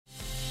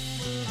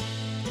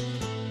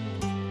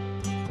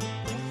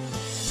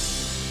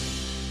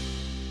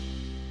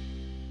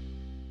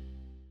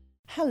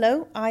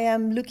Hello, I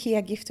am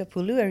Lucia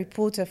Giftopoulou, a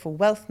reporter for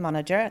Wealth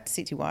Manager at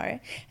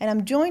Citywire, and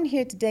I'm joined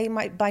here today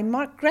by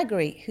Mark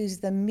Gregory, who's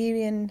the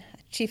Merian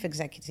Chief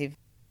Executive.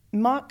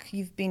 Mark,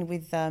 you've been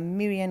with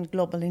Merian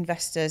Global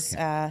Investors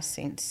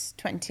since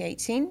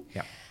 2018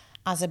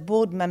 as a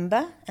board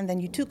member, and then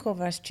you took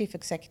over as Chief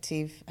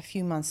Executive a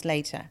few months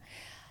later.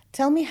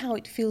 Tell me how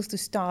it feels to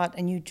start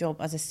a new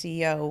job as a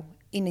CEO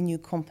in a new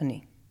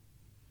company.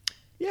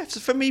 Yeah, so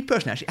for me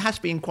personally, actually, it has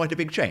been quite a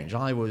big change.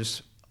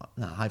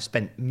 I've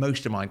spent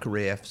most of my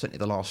career, certainly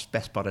the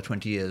best part of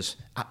 20 years,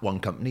 at one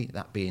company,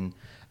 that being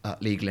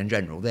Legal &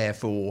 General.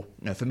 Therefore,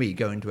 for me,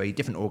 going to a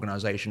different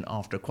organisation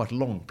after quite a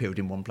long period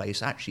in one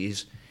place actually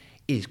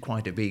is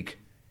quite a big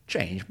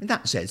change. And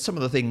that said, some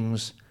of the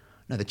things,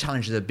 the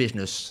challenges of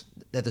business,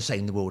 they're the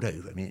same the world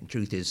over. I mean, the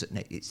truth is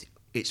that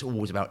it's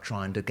always about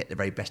trying to get the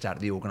very best out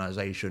of the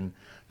organisation,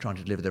 trying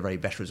to deliver the very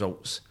best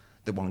results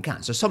that one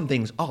can. So some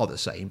things are the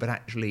same, but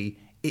actually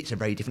it's a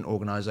very different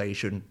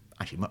organisation,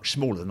 actually much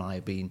smaller than I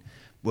have been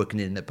working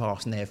in the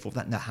past, and therefore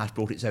that has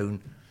brought its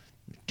own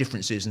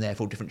differences and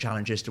therefore different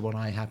challenges to what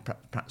I have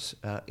perhaps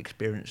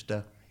experienced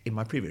in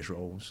my previous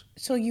roles.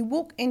 So you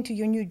walk into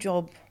your new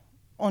job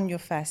on your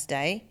first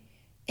day.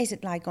 Is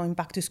it like going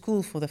back to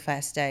school for the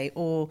first day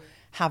or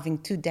having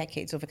 2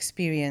 decades of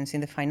experience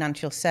in the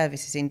financial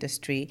services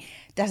industry?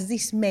 Does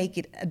this make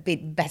it a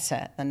bit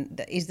better?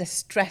 And is the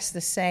stress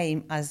the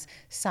same as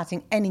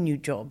starting any new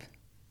job?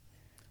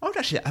 I would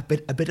actually a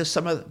bit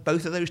of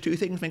both of those two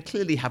things. I mean,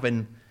 clearly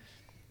having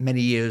many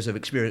years of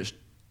experience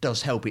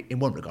does help in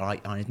one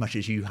regard, as much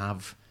as you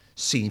have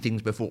seen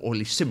things before, or at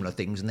least similar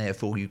things, and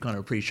therefore you kind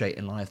of appreciate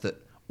in life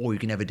that all you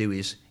can ever do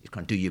is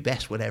kind of do your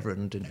best, whatever,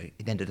 and at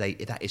the end of the day,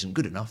 if that isn't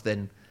good enough,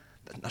 then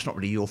that's not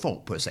really your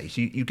fault per se.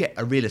 So you get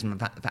a realism of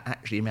that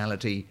actually in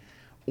reality,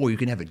 all you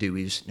can ever do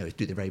is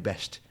do the very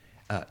best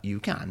you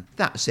can.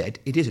 That said,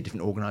 it is a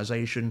different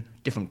organisation,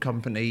 different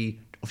company,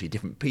 obviously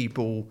different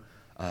people,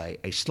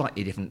 a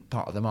slightly different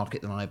part of the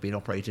market than I've been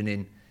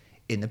operating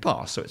in the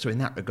past. So in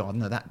that regard,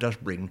 that does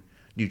bring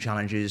new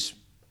challenges.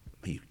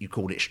 You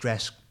call it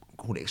stress,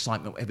 call it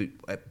excitement,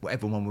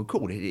 whatever one would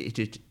call it.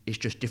 It's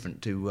just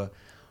different to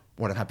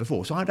what I've had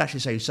before. So I'd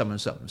actually say some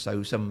and some.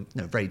 So some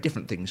very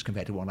different things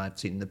compared to what I've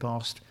seen in the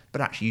past.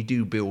 But actually you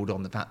do build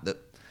on the fact that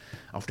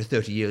after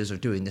 30 years of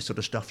doing this sort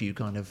of stuff, you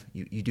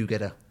do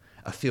get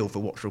a feel for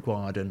what's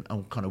required and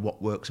kind of what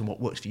works and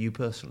what works for you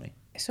personally.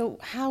 So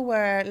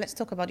let's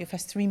talk about your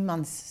first 3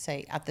 months,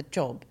 say, at the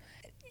job.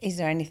 Is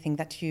there anything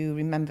that you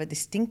remember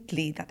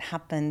distinctly that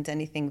happened?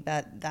 Anything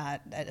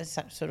that is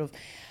a sort of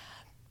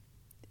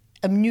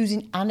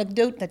amusing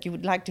anecdote that you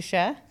would like to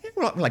share?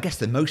 Well, I guess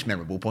the most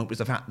memorable point was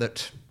the fact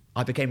that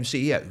I became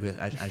CEO.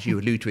 As you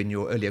allude to in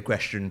your earlier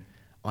question,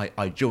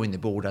 I joined the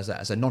board as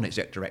a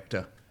non-exec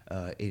director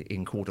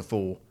in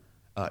Q4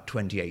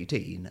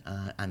 2018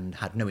 and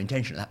had no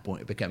intention at that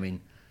point of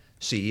becoming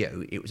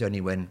CEO. It was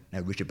only when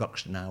Richard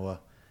Buxton, our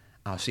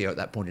CEO at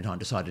that point in time,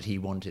 decided he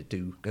wanted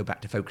to go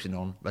back to focusing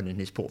on running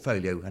his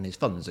portfolio and his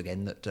funds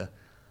again, that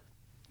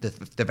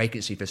the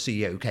vacancy for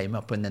CEO came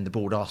up, and then the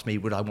board asked me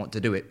would I want to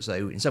do it.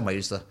 So in some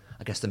ways,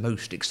 I guess the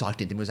most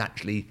exciting thing was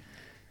actually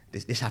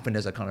this happened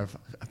as a kind of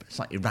a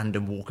slightly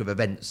random walk of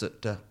events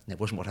that it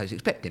wasn't what I was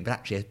expecting, but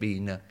actually has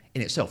been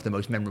in itself the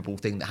most memorable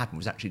thing that happened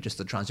was actually just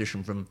the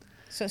transition from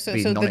So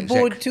the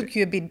board took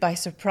you a bit by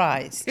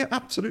surprise. Yeah,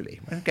 absolutely.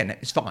 Again,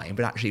 it's fine,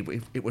 but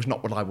actually it was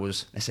not what I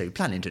was necessarily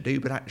planning to do,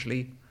 but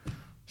actually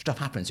stuff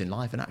happens in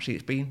life, and actually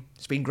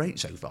it's been great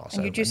so far.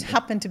 And you just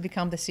happened to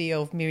become the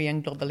CEO of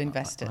Merian Global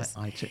Investors.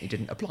 I certainly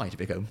didn't apply to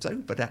become so,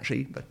 but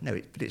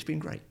it's been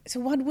great. So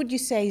what would you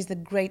say is the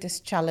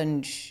greatest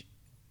challenge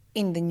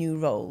in the new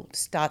role,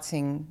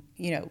 starting,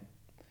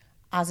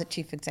 as a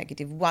chief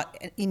executive?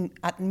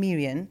 At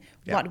Merian,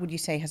 what would you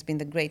say has been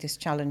the greatest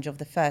challenge of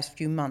the first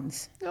few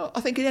months?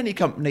 I think in any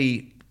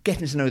company,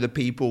 getting to know the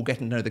people,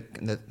 getting to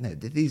know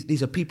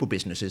these are people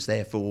businesses.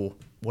 Therefore,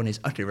 one is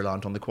utterly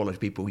reliant on the quality of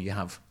people you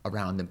have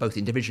around them, both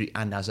individually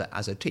and as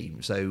a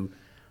team. So,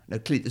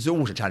 clearly, there's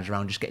always a challenge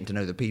around just getting to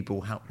know the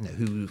people, how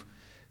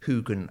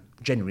who can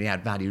genuinely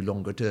add value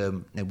longer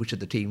term. Which are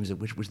the teams,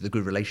 which are the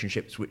good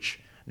relationships which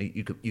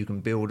you can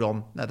build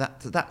on. Now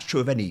that's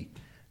true of any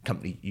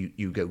company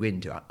you go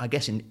into. I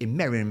guess in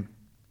Merian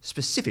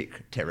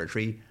specific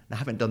territory, I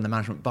haven't done the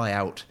management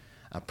buyout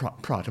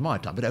prior to my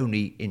time, but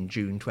only in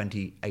June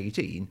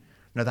 2018.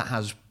 Now that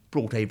has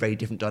brought a very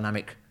different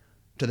dynamic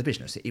to the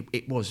business.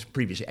 It was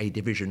previously a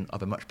division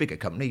of a much bigger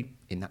company,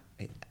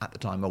 at the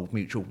time Old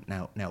Mutual,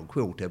 now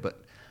Quilter,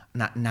 but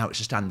now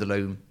it's a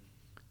standalone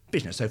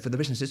business. So for the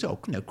business itself,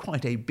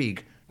 quite a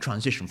big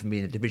transition from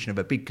being a division of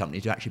a big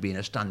company to actually being a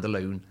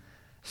standalone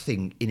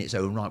thing in its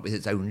own right, with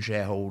its own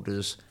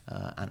shareholders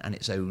and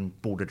its own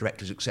board of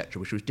directors, etc.,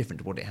 which was different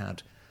to what it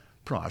had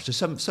prior. So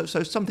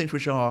some things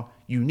which are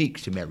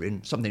unique to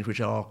Merian, some things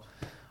which are,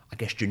 I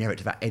guess, generic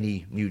to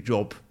any new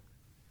job.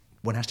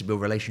 One has to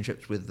build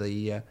relationships with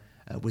the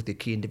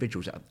key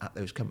individuals at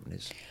those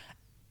companies.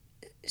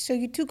 So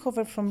you took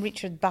over from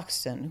Richard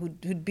Buxton,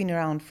 who'd been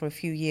around for a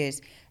few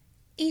years.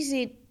 Is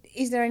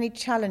there any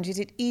challenge? Is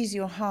it easy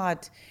or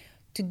hard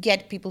to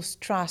get people's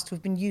trust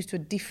who've been used to a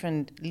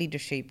different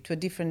leadership, to a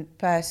different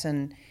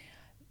person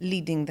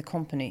leading the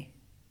company?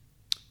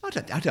 I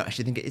don't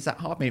actually think it's that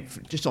hard. I mean,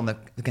 just on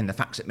the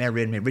facts at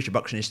Merian, I mean, Richard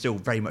Buxton is still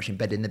very much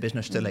embedded in the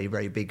business, still a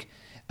very big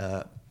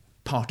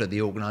part of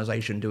the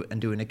organisation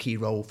and doing a key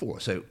role for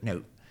us. So,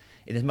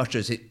 in as much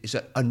as it's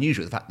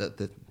unusual, the fact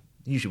that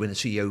usually when the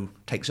CEO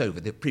takes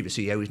over, the previous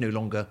CEO is no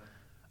longer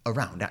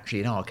around. Actually,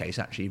 in our case,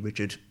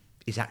 Richard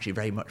is actually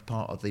very much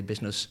part of the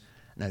business,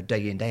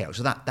 day in, day out.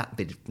 So that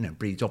bit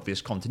breeds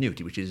obvious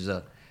continuity, which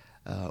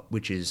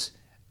is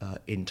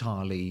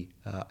entirely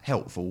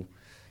helpful.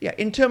 Yeah,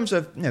 in terms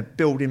of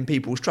building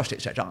people's trust,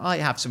 etc., I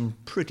have some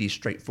pretty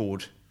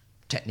straightforward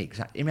techniques.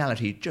 In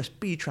reality, just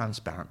be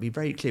transparent, be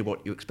very clear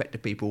what you expect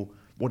of people,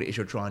 what it is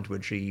you're trying to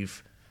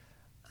achieve,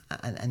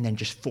 and then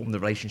just form the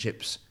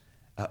relationships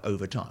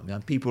over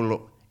time.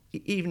 People,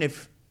 even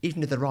if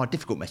there are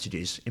difficult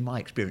messages, in my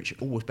experience,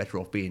 you're always better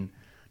off being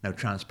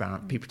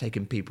transparent. People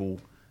taking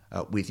people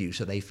with you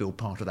so they feel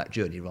part of that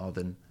journey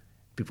rather than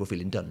people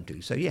feeling done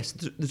to. So yes,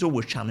 there's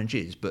always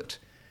challenges, but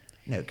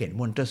again,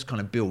 one does kind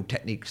of build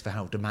techniques for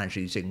how to manage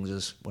these things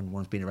as when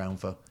one's been around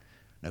for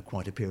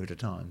quite a period of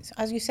time. So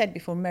as you said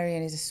before,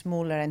 Merian is a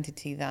smaller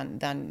entity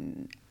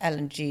than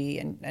L&G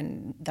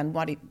and than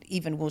what it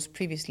even was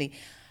previously.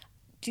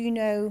 Do you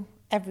know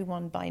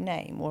everyone by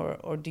name,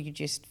 or do you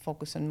just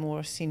focus on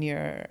more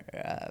senior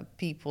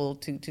people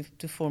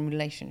to form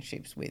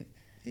relationships with?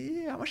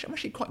 Yeah, I'm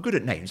actually quite good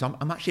at names.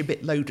 I'm actually a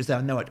bit low to say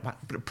I know it,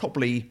 but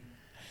probably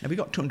we've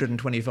got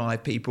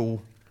 225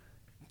 people.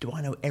 Do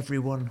I know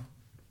everyone?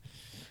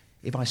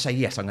 If I say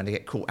yes, I'm going to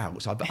get caught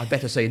out, so I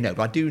better say no.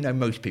 But I do know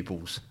most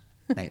people's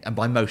names, and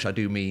by most I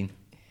do mean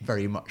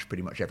pretty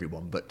much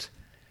everyone. But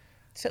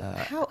so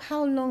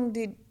how long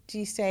did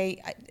you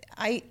say?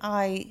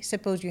 I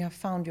suppose you have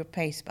found your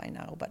pace by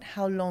now, but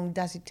how long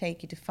does it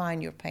take you to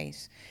find your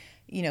pace?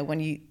 When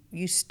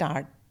you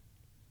start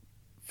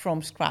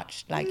from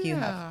scratch like you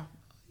have.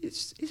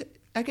 It's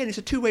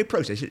a two-way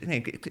process.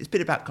 It's a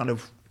bit about kind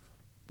of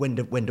when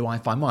do I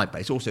find my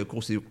pace. Also, of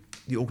course,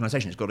 the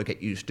organisation has got to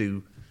get used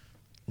to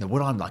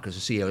what I'm like as a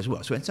CEO as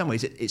well. So in some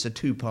ways, it's a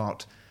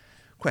two-part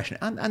question.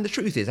 And the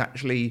truth is,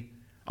 actually,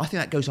 I think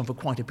that goes on for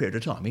quite a period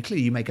of time. I mean,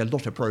 clearly, you make a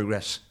lot of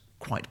progress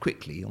quite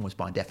quickly. Almost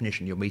by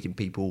definition, you're meeting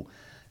people,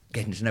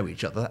 getting to know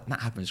each other.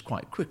 That happens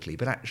quite quickly.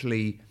 But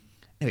actually,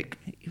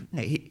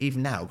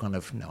 even now,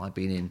 I've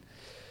been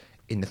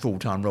in the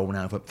full-time role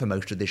now for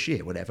most of this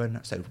year, whatever.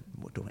 And so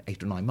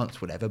 8 or 9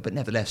 months, whatever. But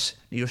nevertheless,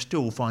 you're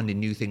still finding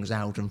new things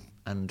out,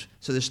 and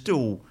so there's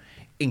still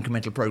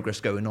incremental progress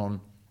going on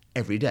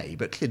every day,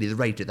 but clearly the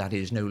rate of that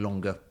is no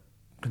longer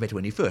compared to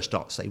when you first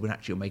start, say, when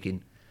actually you're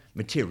making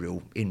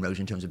material inroads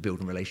in terms of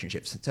building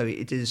relationships. So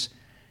it's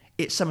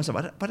some and some,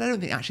 but I don't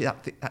think actually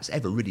that's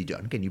ever really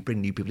done. Again, you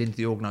bring new people into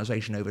the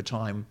organisation over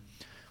time.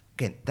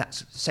 Again,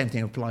 that's same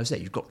thing applies there.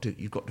 You've got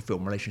to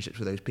form relationships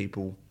with those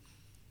people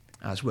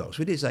as well.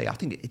 So I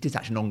think it is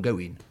actually an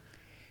ongoing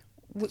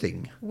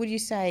thing. Would you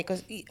say,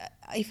 because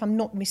if I'm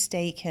not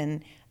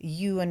mistaken,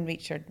 you and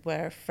Richard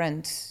were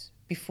friends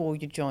before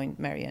you joined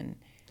Merian?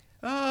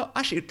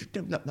 Actually,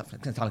 that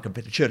sounds like a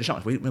bit of churlish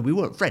answer. We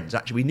weren't friends.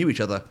 Actually, we knew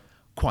each other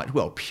quite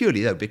well,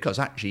 purely though because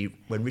actually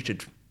when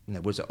Richard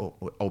was at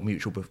Old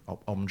Mutual,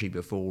 OMG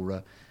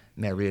before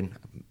Merian,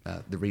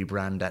 the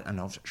rebrand, and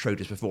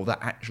Schroders before that.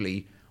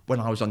 Actually, when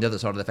I was on the other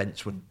side of the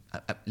fence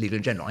at Legal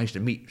 & General, I used to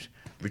meet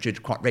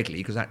Richard quite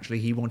regularly because actually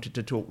he wanted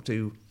to talk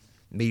to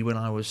me when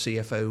I was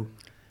CFO,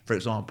 for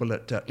example,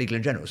 at Legal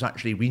 & General. So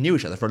actually we knew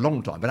each other for a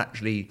long time, but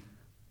actually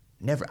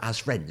never as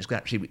friends, because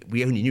actually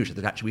we only knew each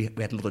other. Actually,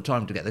 we had a lot of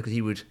time together because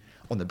he would,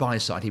 on the buy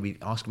side, he would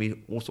ask me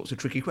all sorts of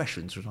tricky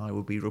questions that I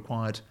would be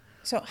required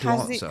to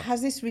answer.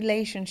 Has this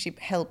relationship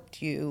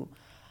helped you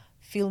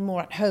feel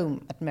more at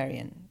home at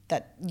Merian?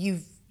 That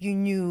you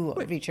knew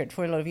Richard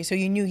for a lot of years, so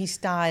you knew his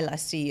style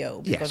as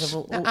CEO because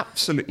of all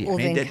absolutely. All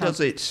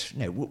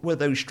were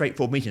those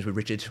straightforward meetings with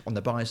Richard on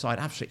the buy side?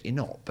 Absolutely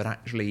not. But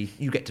actually,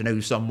 you get to know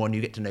someone,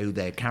 you get to know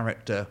their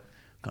character,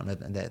 kind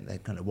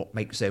of what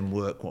makes them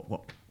work,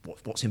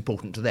 what's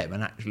important to them,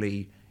 and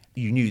actually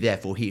you knew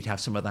therefore he'd have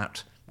some of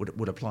that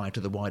would apply to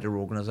the wider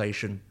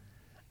organisation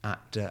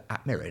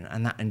at Merian,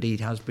 and that indeed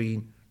has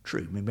been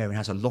true. I mean, Merian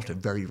has a lot of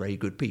very, very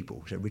good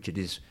people. So Richard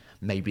is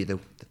maybe the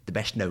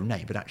best known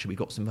name, but actually we've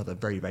got some other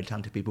very, very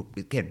talented people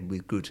again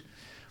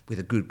with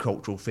a good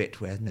cultural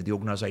fit where the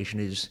organisation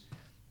is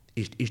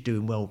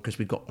doing well because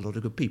we've got a lot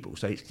of good people.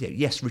 So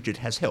yes, Richard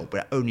has helped,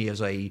 but only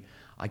as a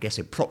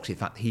proxy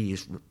fact. He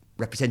is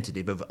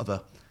representative of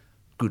other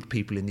good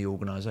people in the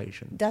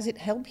organisation. Does it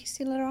help he's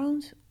still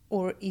around,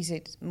 or is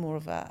it more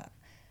of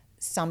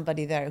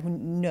somebody there who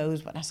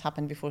knows what has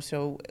happened before?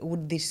 So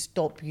would this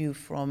stop you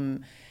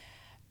from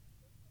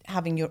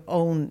having your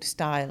own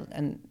style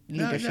and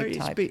leadership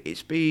type?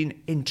 It's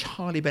been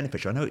entirely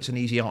beneficial. I know it's an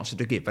easy answer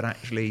to give, but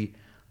actually,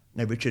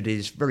 Richard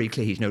is very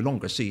clear he's no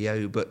longer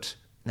CEO, but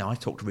I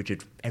talk to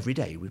Richard every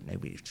day.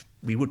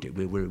 We would do.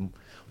 We're in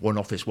one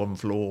office, one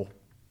floor,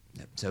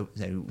 so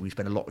we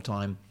spend a lot of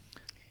time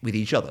with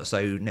each other. So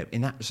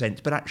in that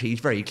sense, but actually he's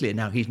very clear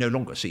now he's no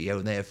longer CEO,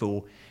 and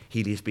therefore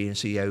he leaves being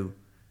CEO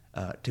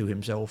to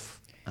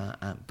himself.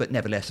 But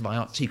nevertheless, if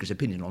I seek his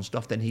opinion on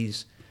stuff, then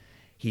he's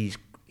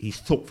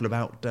thoughtful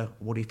about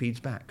what he feeds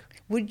back.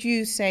 Would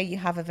you say you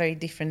have a very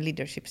different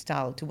leadership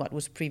style to what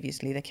was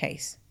previously the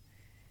case?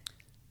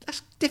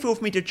 That's difficult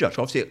for me to judge.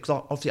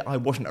 Obviously, I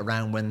wasn't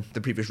around when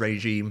the previous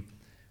regime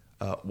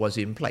was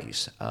in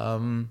place.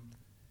 Now,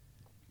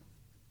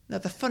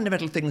 the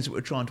fundamental things that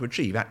we're trying to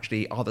achieve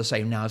actually are the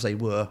same now as they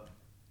were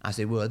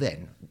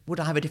then. Would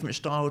I have a different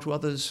style to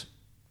others?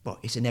 Well,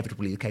 it's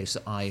inevitably the case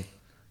that I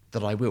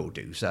will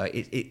do. So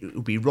it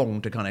would be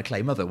wrong to kind of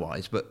claim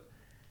otherwise. But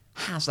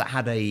has that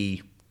had a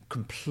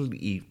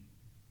completely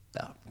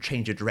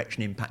change of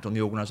direction impact on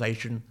the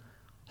organisation?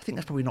 I think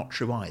that's probably not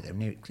true either.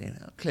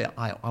 Clear,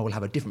 I will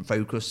have a different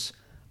focus.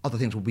 Other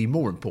things will be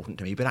more important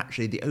to me, but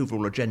actually the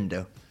overall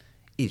agenda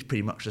is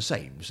pretty much the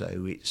same.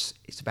 So it's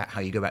about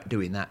how you go about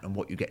doing that and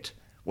what you get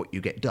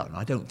done.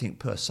 I don't think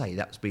per se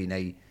that's been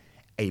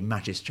a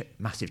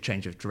massive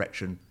change of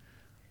direction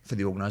for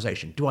the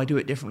organisation. Do I do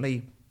it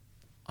differently?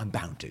 I'm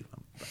bound to,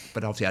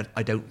 but obviously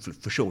I don't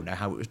for sure know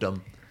how it was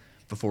done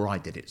before I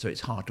did it. So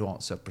it's hard to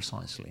answer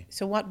precisely.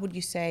 So what would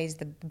you say is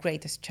the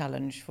greatest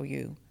challenge for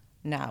you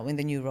now in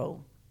the new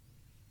role?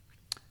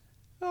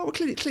 Oh, well,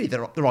 clearly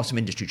there are some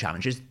industry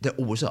challenges. There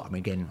always are. I mean,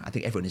 again, I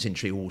think everyone in this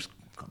industry always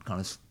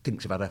kind of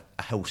thinks about a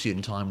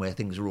halcyon time where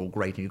things are all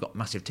great and you've got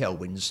massive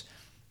tailwinds.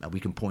 We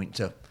can point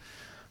to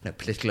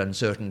political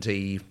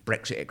uncertainty,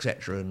 Brexit,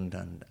 etc.,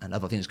 and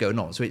other things going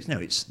on. So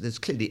there's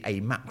clearly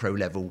a macro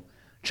level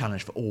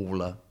challenge for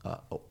all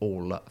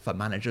for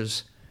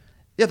managers.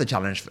 The other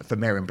challenge for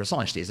Merian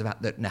precisely is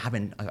about that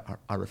having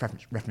I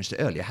referenced it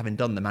earlier, having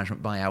done the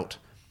management buyout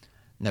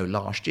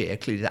last year,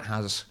 clearly that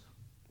has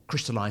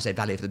crystallised a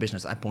value for the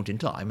business at that point in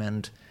time,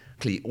 and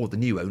clearly all the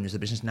new owners of the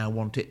business now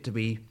want it to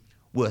be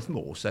worth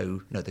more.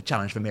 So the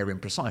challenge for Merian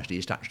precisely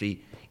is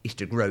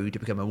to grow to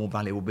become a more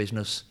valuable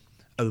business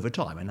over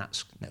time, and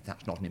that's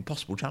not an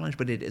impossible challenge,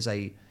 but it is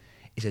a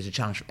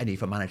challenge for any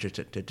manager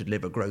to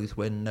deliver growth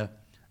when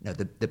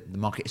the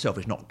market itself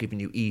is not giving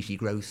you easy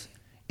growth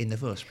in the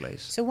first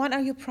place. So what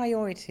are your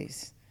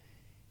priorities?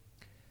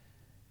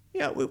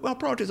 Yeah, well,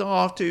 priorities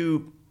are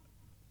to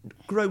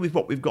grow with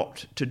what we've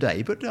got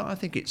today, but I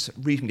think it's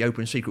reasonably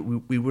open secret.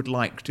 We would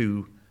like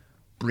to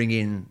bring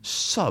in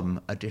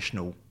some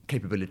additional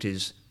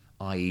capabilities,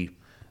 i.e.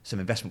 some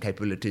investment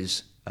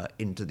capabilities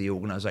into the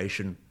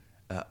organisation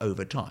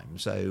over time.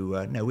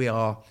 So we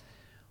are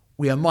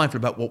mindful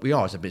about what we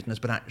are as a business,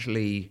 but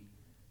actually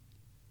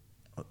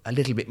a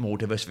little bit more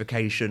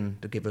diversification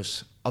to give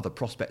us other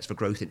prospects for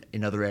growth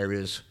in other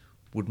areas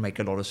would make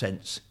a lot of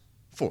sense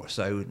for us.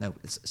 So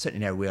it's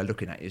certainly an area we are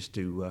looking at is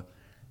to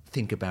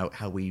think about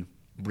how we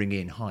bring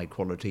in high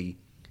quality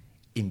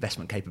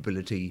investment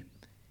capability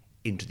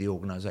into the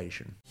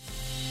organisation.